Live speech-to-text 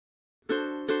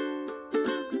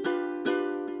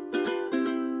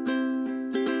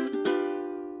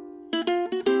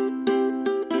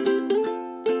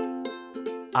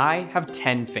I have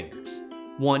 10 fingers.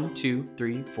 1, 2,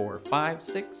 3, 4, 5,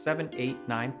 6, 7, 8,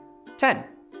 9, 10.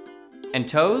 And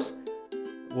toes?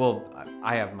 Well,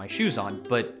 I have my shoes on,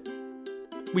 but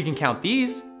we can count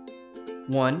these.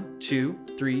 1, 2,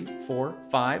 3, 4,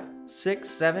 5, 6,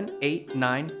 7, 8,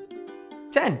 9,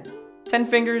 10. 10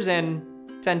 fingers and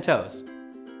 10 toes.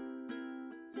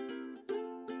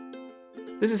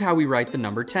 This is how we write the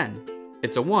number 10.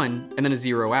 It's a 1 and then a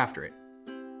 0 after it.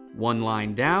 One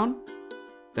line down,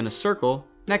 then a circle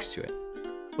next to it.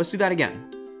 Let's do that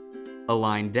again. A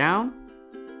line down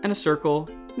and a circle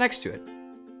next to it.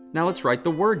 Now let's write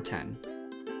the word 10.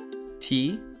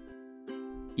 T-E-N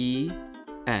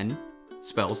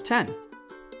spells 10.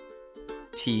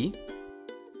 T-E-N.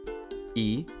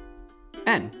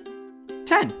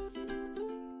 10.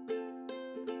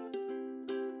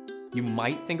 You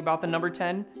might think about the number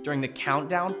 10 during the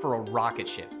countdown for a rocket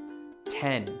ship.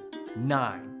 10,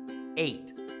 9,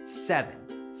 8,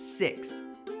 7, 6,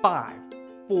 5,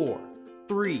 4,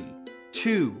 3,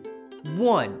 2,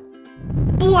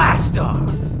 1. Blast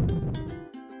off!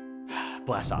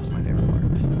 Blast off's my favorite part.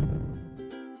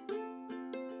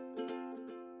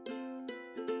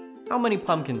 How many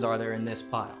pumpkins are there in this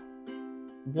pile?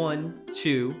 1,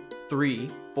 2, 3,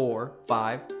 4,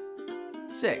 5,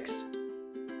 6.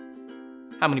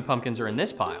 How many pumpkins are in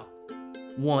this pile?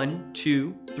 1,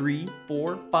 2, 3,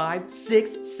 4, 5,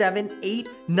 6, 7, 8,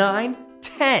 9,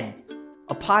 10.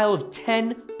 A pile of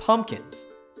 10 pumpkins.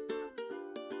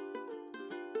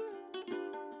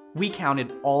 We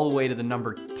counted all the way to the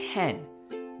number 10.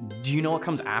 Do you know what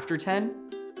comes after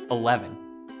 10? 11.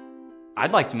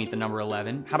 I'd like to meet the number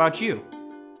 11. How about you?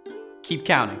 Keep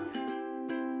counting.